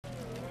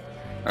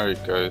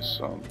Alright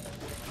guys,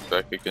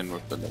 back again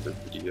with another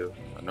video.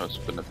 I know it's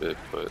been a bit,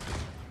 but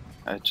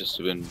I've just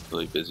been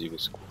really busy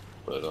with school.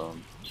 But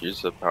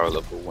here's the power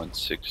level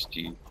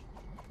 160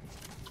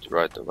 to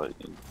ride the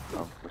lightning.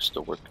 We're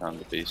still working on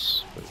the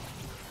base, but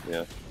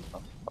yeah.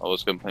 I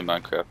was gonna play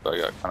Minecraft, but I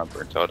got kind of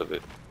burnt out of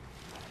it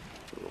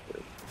a little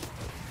bit.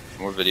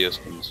 More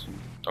videos coming soon.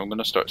 I'm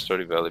gonna start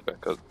Stardew Valley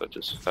back up, but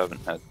just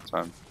haven't had the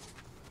time.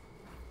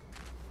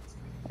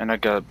 And I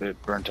got a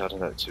bit burnt out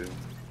of that too.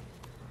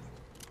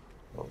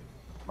 Oh,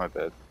 my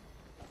bad.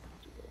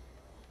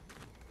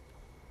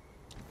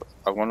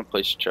 I want to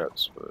place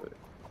chats, but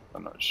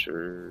I'm not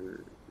sure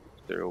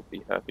if they'll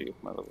be happy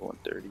with my level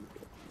 130.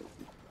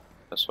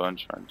 That's why I'm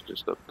trying to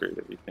just upgrade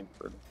everything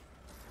for them.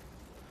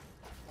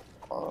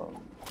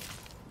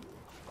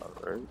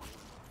 Alright.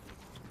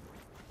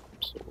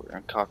 So we're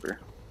on copper.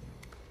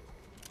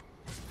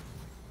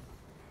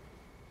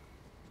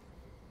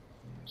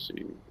 Let's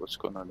see what's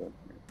going on down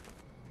here.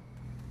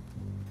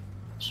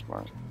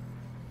 Smart.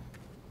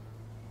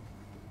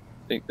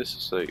 I think this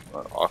is like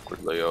an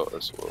awkward layout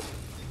as well.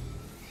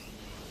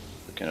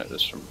 Looking at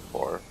this from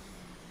far.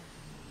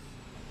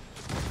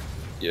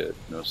 Yeah,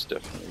 no, it's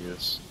definitely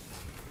is.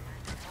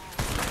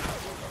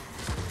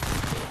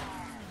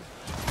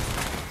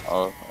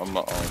 I'm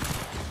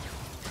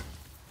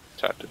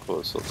tactical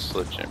assault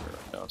sledgehammer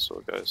right now,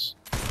 so guys.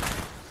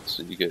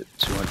 So you get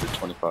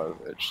 225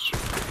 edge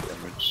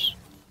damage.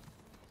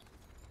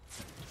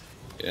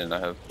 And I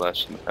have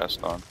flash in the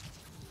past on.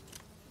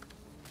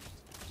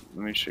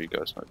 Let me show you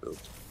guys my build.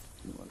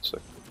 Give me 1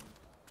 second.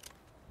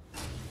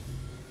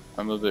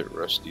 I'm a bit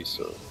rusty,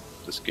 so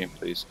this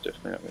gameplay is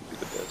definitely not going to be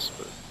the best,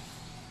 but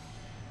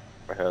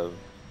I have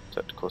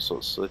Tactical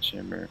Assault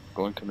Sledgehammer,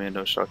 Going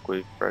Commando,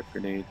 Shockwave, Frag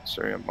Grenade,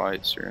 Syrian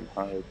Might, Syrian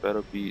High,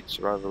 Battle Beat,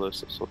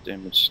 Survivalist, Assault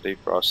Damage, Stay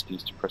Frosty,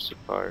 Suppressive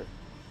Fire,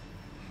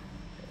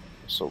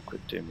 Assault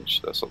Crit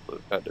Damage, that's all the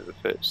added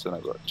effects. Then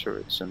I got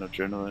Turrets and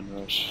Adrenaline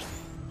Rush.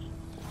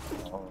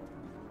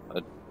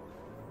 I'm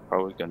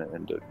probably going to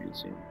end up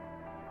using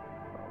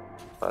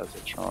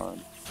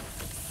Plasmatron,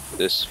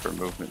 this for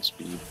movement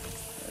speed,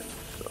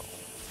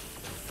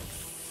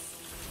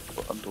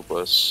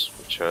 Underbus,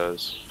 which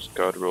has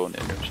God Roll and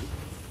Energy.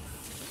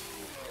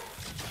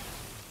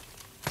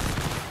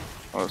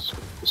 Oh, that's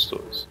what this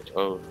is.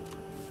 Oh,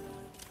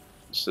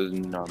 this is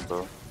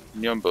Nyambo.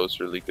 Nyambo is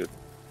really good.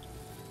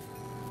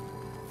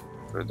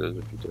 For those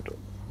of you that don't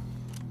know.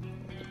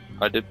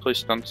 I did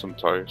place down some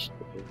tires.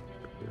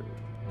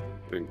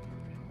 Wait.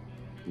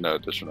 No,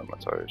 those are not my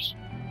tires.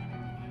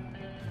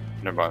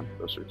 Never mind,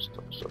 those are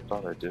stuff. So I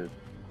thought I did.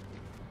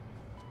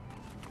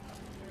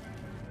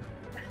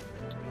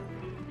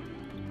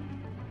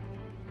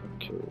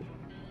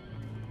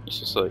 It's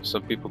just like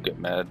some people get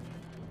mad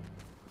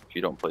if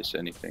you don't place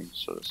anything,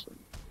 so that's what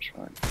I'm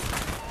trying.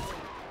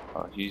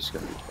 He's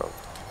gonna be trouble.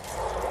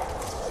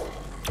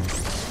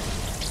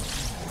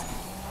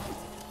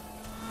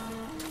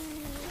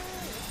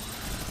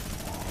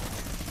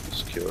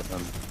 Just kill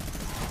him.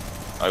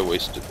 I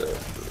wasted that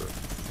for...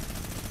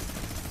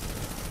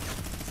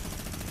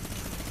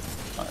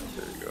 Alright,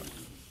 there we go.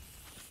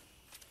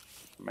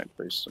 I might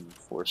place some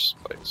force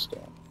spikes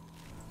down.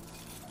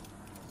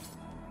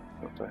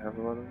 Don't I have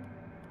a lot of them?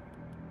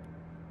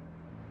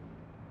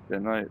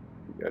 Didn't I? I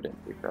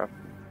didn't pick up.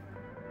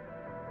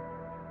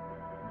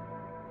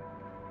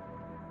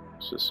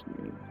 It's just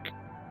me.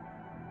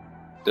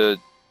 The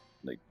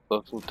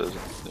level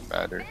doesn't really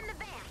matter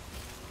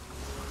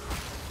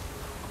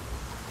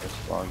as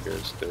long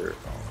as they're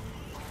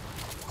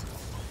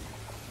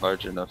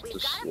large enough to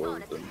slow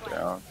them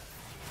down.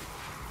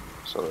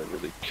 That's all I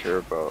really care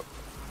about.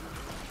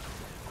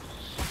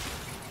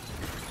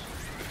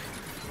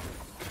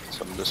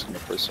 So I'm just gonna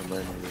play some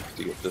randomly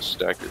to get this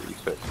stagger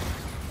effect.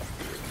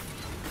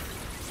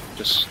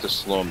 Just to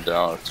slow them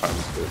down a tiny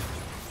bit.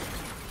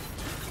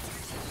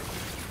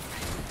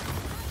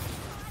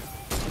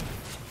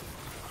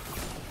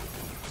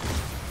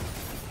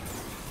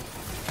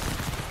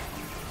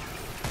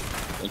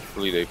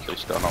 Thankfully they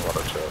placed down a lot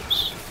of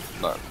traps.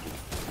 I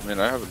mean,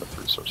 I have enough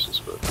resources,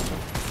 but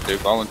they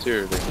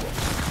volunteer.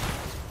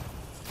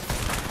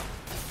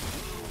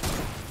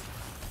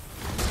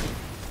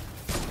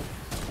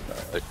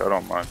 I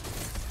don't mind.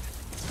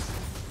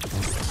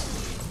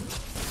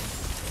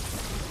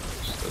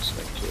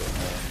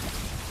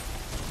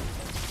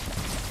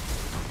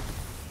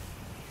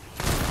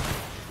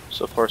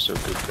 So far so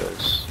good,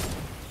 guys.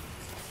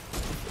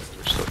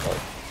 We're still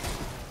alive.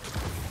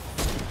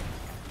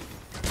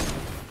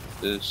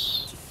 This...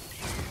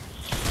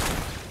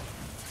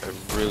 I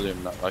really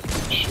am not liking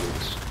the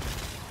shields.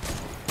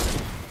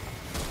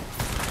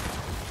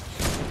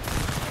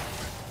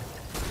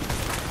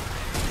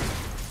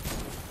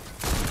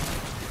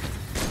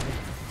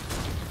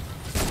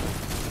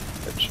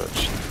 Headshot.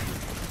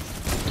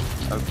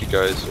 I hope you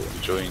guys are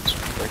enjoying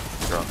spring break.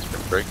 You're on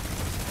spring break.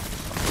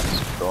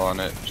 Go on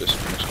it. Just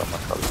finished on my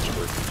college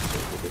work, so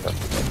we'll be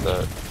happy about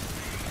that.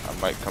 I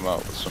might come out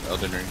with some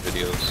Elden Ring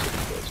videos if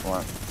you guys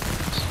want.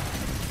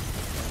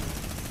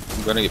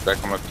 I'm gonna get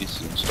back on my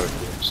PC and start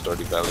doing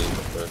Stardew Valley,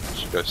 but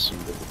you guys seem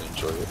to really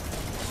enjoy it.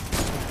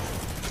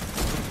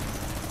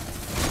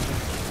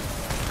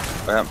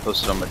 I haven't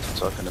posted on my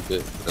TikTok in a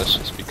bit, but that's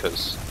just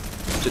because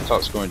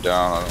TikTok's going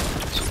down. I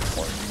don't see the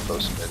point of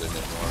posting it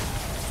anymore,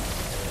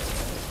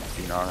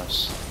 being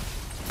honest.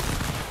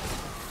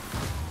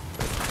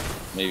 But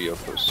maybe I'll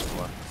post some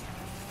more.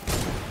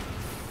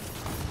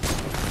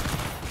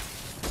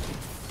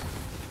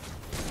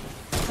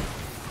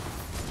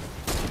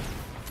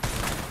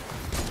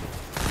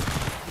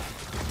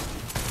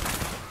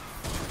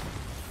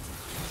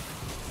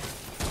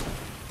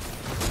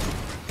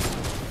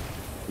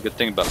 The good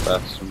thing about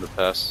Baths from the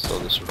Past is all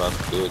the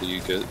survivability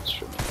you get.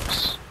 It's really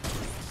nice.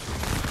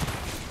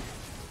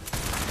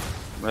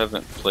 I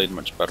haven't played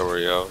much Battle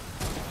Royale,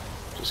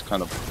 just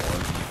kind of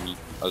boring.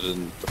 Other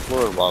than the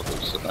floor lava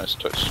is a nice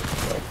touch to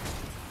it.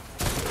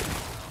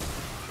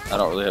 I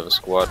don't really have a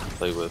squad to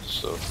play with,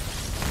 so you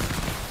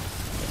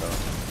know.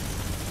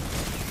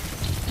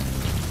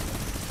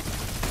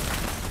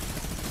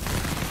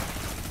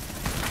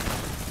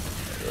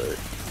 Alright.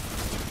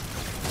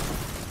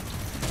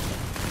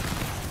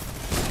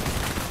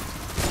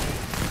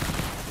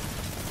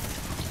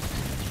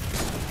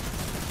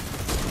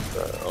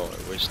 Oh,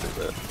 I wasted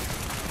that.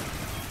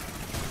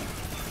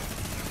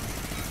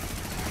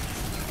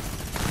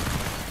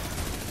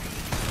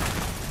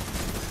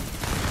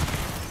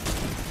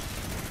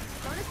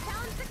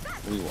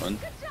 We won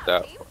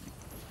that one.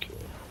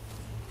 Okay.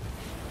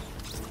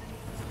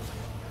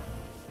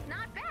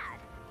 Not bad.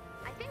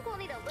 I think we'll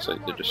need a Looks little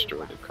like more they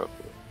destroyed blue a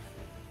couple.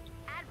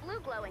 Add blue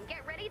glow and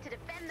get ready to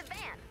defend the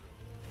van.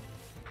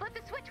 Flip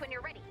the switch when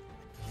you're ready.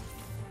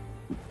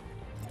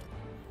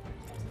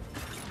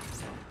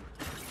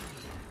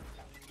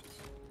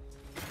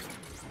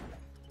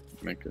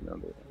 Make another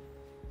one.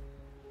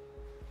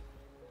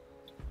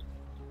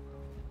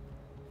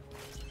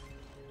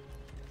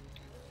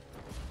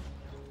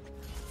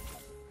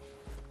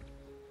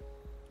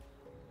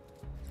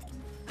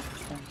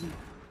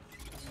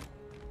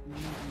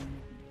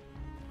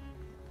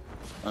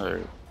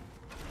 Alright.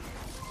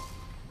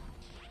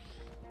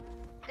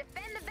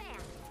 Defend the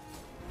van.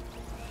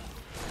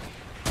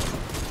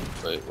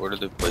 Wait, where did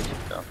they place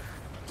it down?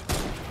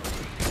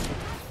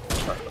 I'm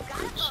trying to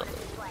upgrade some of it.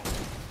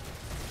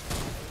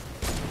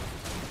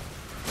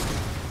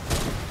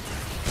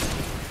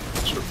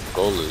 That's what the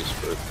goal is,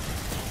 but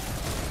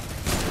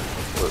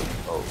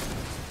oh,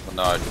 well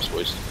now I just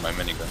wasted my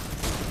minigun.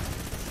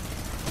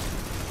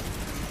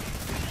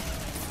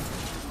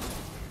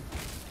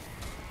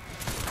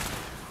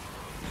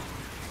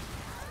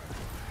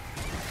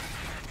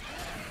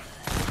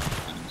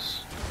 Please.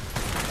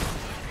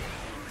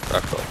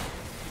 Back off.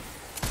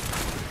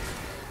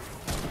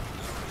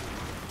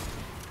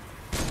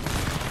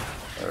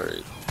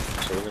 Alright,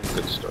 so we're gonna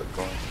get start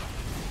going.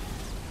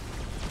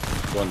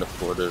 I'm going to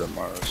Florida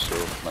tomorrow, so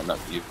it might not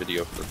be a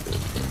video for a bit,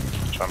 but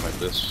I'll try my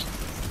best.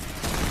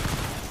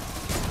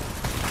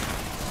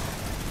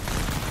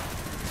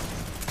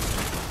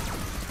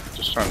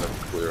 Just trying to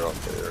clear out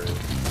the area.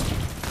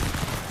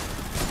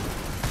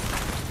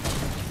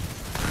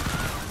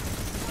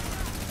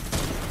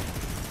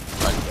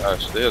 My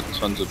gosh, they have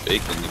tons of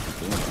bacon you can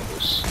do all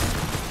this.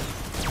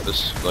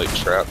 This like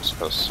traps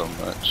cost so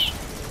much.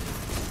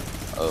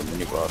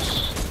 Mini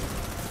boss.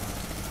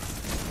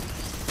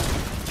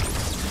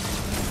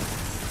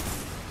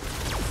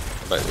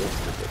 But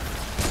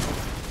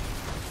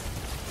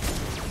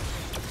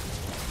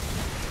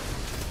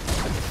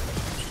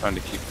trying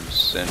to keep him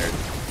centered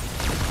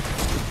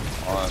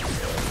on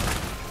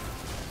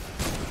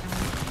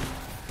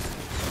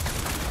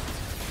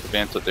the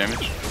Vantal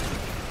damage.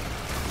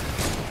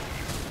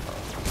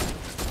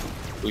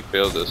 If we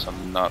fail this,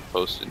 I'm not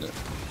posting it.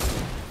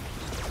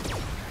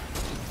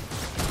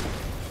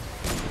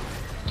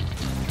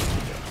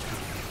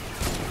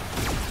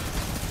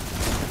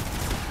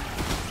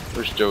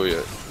 Where's Joey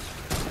at?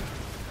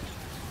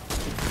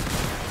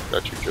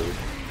 Got you, Joey.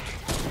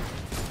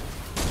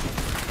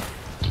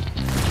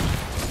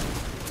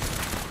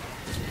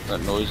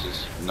 That noise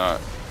is not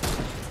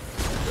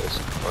the best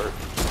part.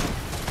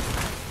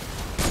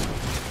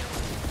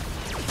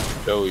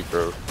 Joey,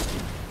 bro.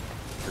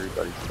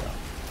 Everybody's down.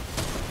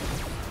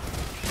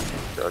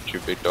 Got you,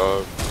 big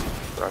dog.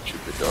 Got you,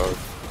 big dog.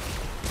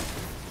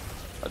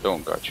 I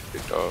don't got you,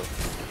 big dog.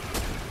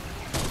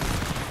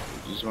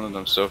 Use one of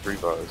them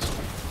self-revives.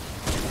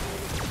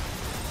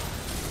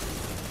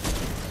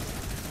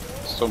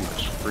 So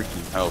much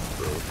freaking health,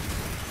 bro.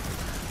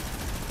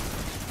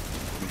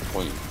 No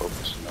point in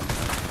focusing on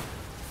that.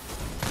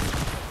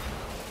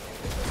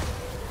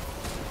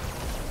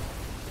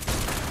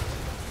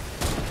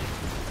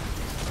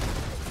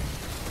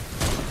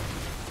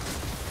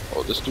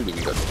 Oh, this dude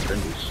even got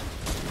defenders.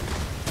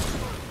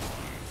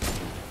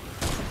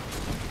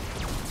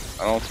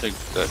 I don't think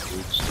that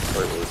dude's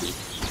quite worthy.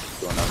 He's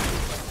going after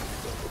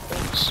the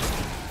things.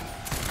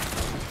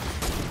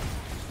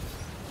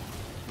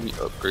 Let me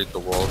upgrade the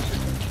walls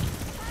again.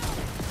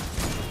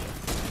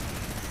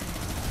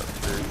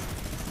 Upgrade.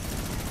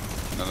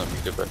 Now let me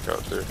get back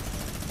out there.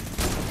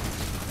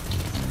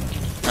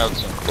 have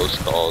some close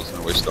calls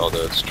and waste all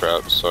those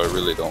traps, so I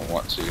really don't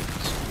want to.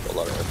 It's a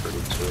lot of effort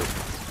into it.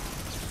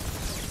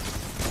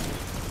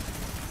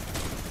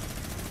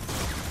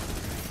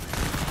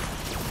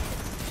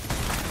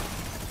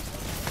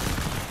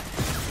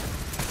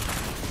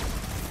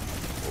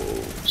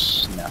 Oh,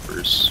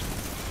 snappers.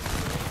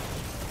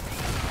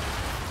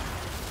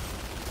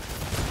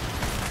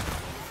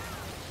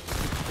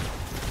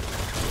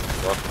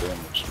 Block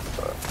damage.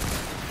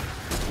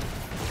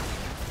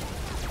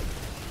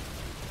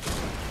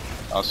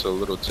 Also, a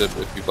little tip,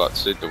 if you bought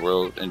Save the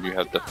World and you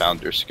have the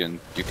Founder skin,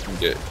 you can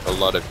get a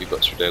lot of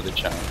V-Bucks for daily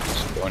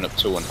challenges, going up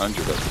to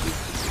 100, I believe.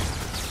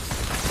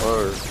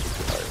 Or,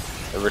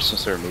 ever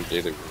since they removed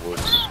daily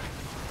rewards.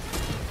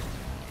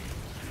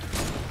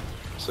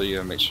 So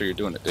yeah, make sure you're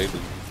doing it daily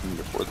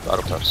before the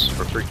Battle Pass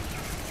for free.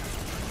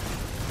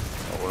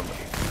 Oh, what am I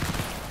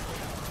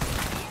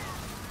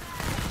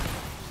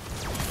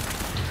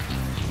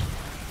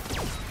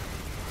doing?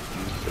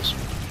 This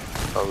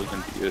one probably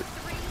gonna be it.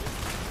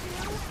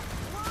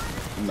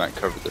 We might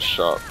cover the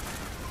shop.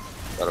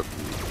 That'll be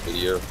the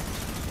video.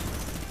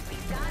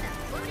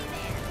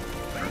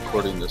 I'm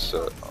recording this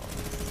at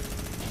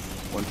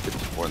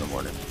 1:54 in the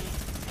morning.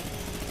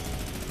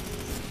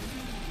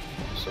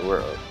 So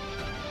we're up.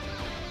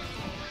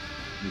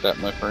 And that,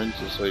 my friends,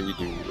 is how you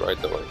do ride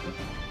the lightning.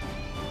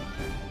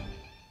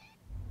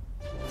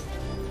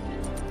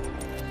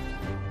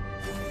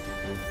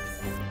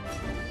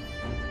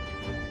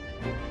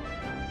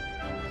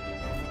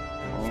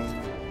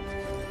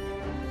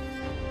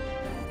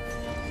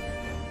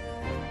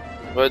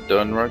 Have I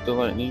done Ride the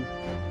Lightning? I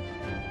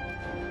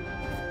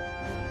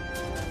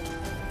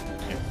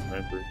can't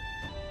remember.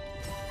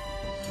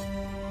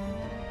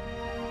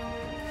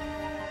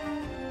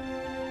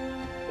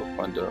 We'll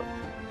find out.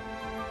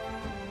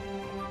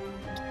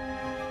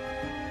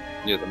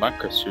 Yeah, the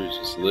Minecraft series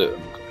is lit on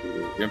the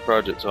computer. Game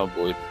Project's on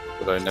board,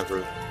 but I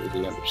never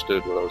really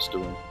understood what I was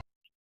doing.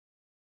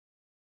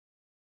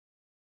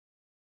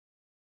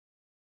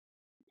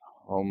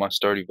 Oh, my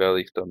Stardew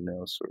Valley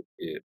thumbnails were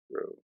it,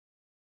 bro.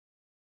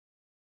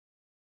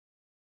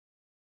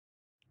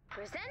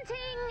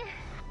 Presenting.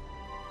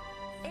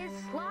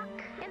 Is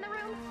Locke in the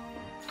room?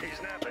 He's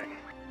napping.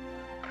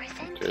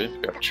 Presenting Okay, we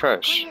got the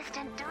trash. ugliest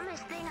and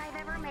dumbest thing I've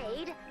ever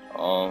made.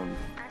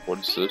 What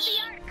is this?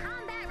 State-of-the-art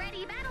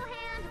combat-ready battle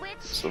hand,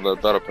 which So the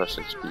battle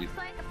passing looks speed.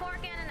 like a fork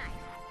and a knife.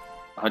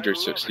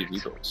 160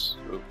 V-Bucks.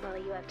 Well,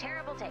 you have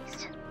terrible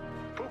taste.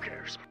 Who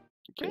cares?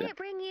 May Okay, it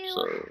bring you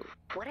so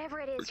whatever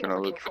it we're is you're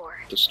gonna looking look for.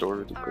 at the store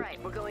really All quick.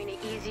 right, we're going to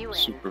ease you in.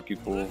 Super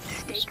people,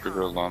 Stay Super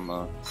calm.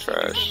 Llama,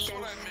 trash.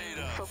 Distance,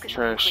 focus on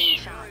Trash. clean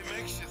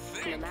shots.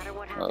 No matter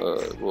what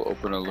happens, We'll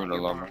open a I've got Luna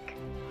your Llama back.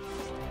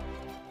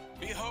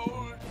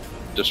 Behold.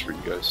 just for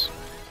you guys.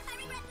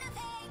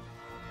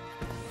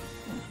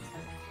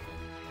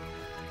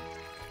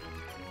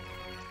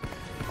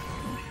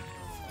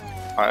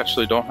 I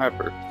actually don't have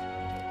her.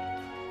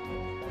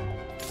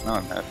 Now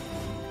I'm happy.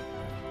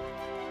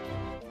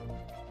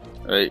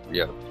 Right,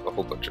 yeah, a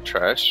whole bunch of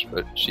trash,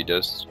 but she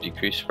does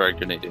decrease frag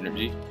grenade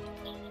energy.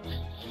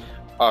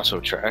 Also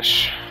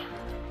trash.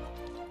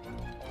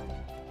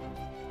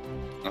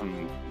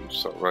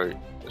 So right,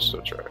 it's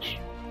still trash.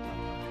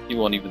 He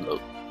won't even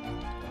load.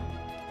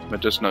 But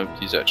just know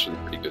he's actually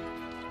pretty good.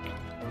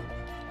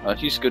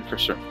 He's good for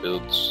certain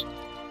builds.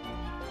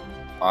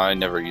 I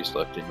never used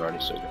lefty and righty,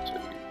 so I can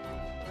tell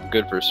you.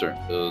 Good for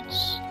certain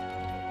builds.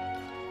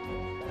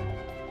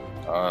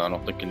 I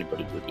don't think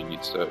anybody really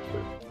needs that,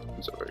 but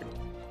he's alright.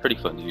 Pretty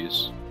fun to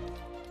use.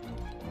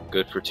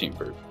 Good for team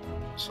bird.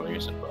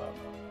 Slingers and bomb.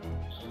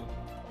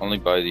 Only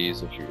buy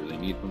these if you really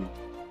need them.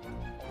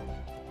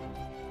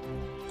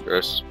 The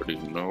rest is pretty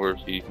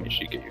noteworthy. Make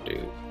sure you get your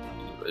daily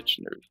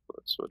legendary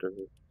plus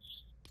whatever.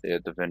 They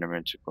had the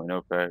Venomman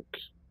 2.0 pack.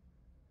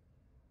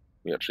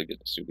 We actually get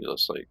the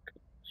Subulus like,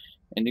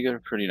 and you get a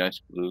pretty nice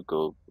blue,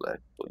 gold, black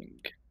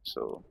bling.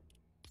 So,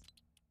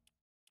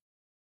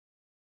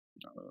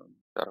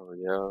 Battle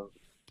Royale,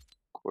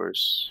 of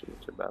course,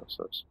 with the battle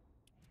subs.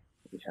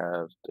 We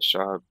have the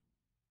shop.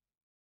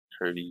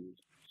 Pretty.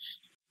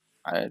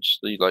 I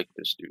actually like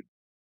this dude,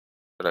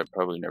 but I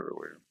probably never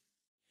wear him.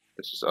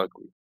 This is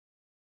ugly.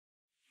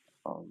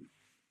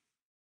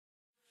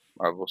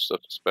 Marvel stuff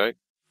is back.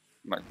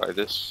 Might buy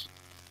this.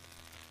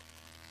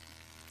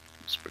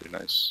 It's pretty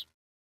nice.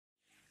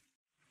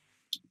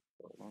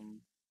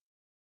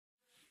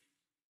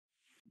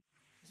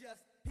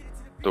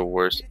 The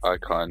worst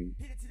icon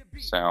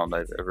sound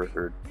I've ever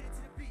heard.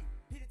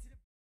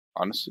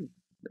 Honestly,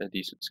 a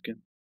decent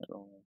skin. I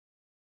don't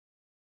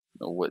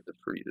know what the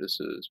free this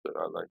is, but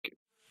I like it.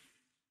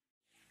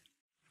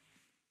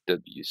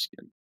 W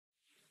skin.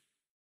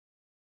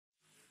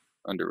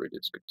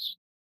 Underrated skins.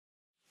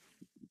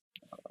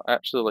 I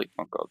actually like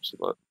Punk Ops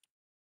a lot.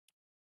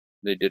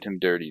 They did him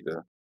dirty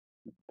though.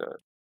 Like that.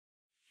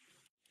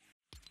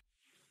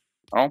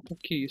 I don't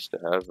think he used to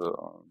have a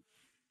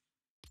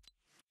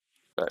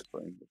back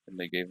bling, and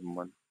they gave him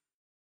one.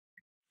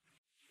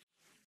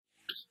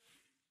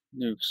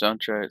 New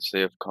soundtracks,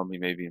 they have Call Me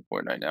Maybe in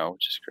Fortnite now,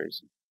 which is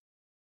crazy.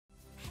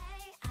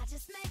 Hey, I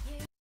just met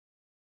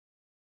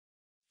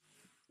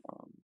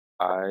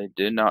I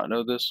did not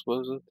know this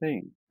was a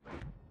thing.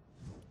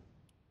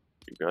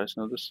 You guys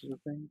know this is a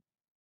thing?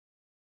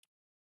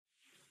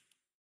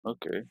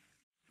 Okay.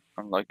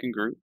 I'm liking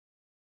Groot.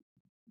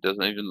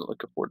 Doesn't even look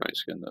like a Fortnite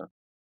skin though.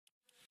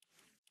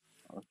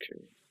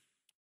 Okay.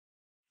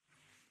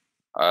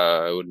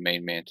 I would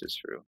main Mantis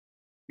for real.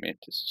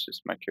 Mantis is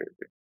just my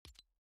character.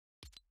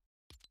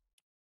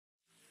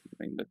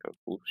 I mean, look how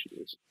cool she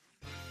is.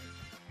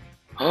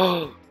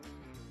 Oh,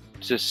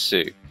 just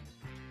sick.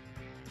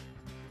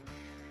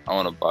 I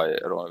want to buy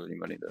it. I don't have any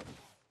money though.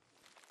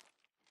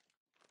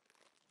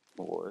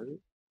 What?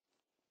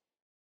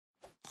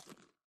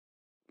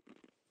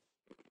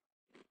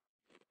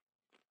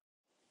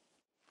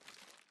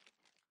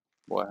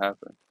 What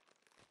happened?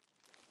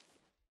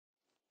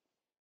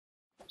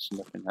 Is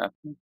nothing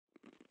happening?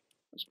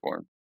 It's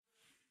boring.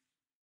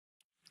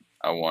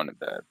 I want it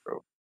bad,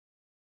 bro.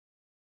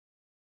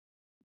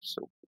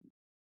 So,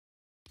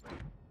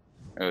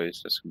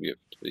 anyways, that's gonna be it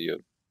for the video.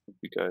 Hope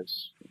you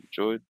guys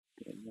enjoyed.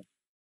 And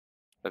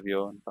love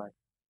y'all and bye.